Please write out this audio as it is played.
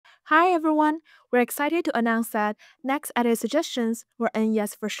Hi everyone! We're excited to announce that Next Edit Suggestions, or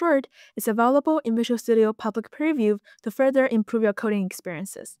NES for short, is available in Visual Studio Public Preview to further improve your coding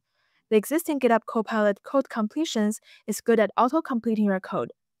experiences. The existing GitHub Copilot code completions is good at auto-completing your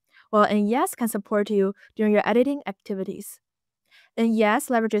code, while NES can support you during your editing activities. NES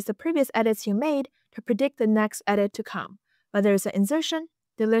leverages the previous edits you made to predict the next edit to come, whether it's an insertion,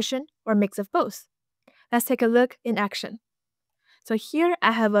 deletion, or mix of both. Let's take a look in action. So here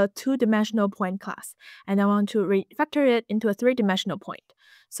I have a two-dimensional point class, and I want to refactor it into a three-dimensional point.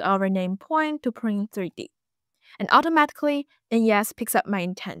 So I'll rename point to point 3D. And automatically, NES picks up my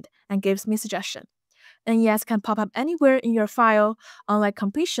intent and gives me suggestion. NES can pop up anywhere in your file, unlike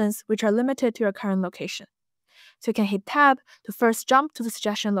completions, which are limited to your current location. So you can hit Tab to first jump to the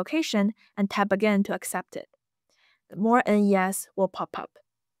suggestion location and Tab again to accept it. The more NES will pop up.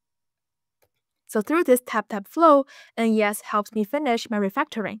 So through this tap-tap flow, NES helps me finish my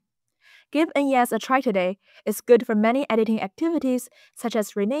refactoring. Give NES a try today. It's good for many editing activities, such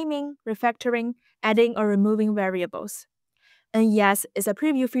as renaming, refactoring, adding or removing variables. NES is a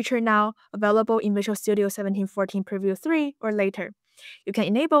preview feature now, available in Visual Studio 17.14 Preview 3 or later. You can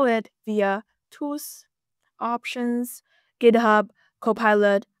enable it via Tools, Options, GitHub,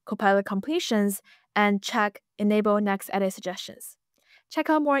 Copilot, Copilot Completions, and check Enable Next Edit Suggestions. Check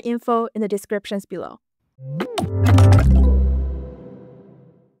out more info in the descriptions below.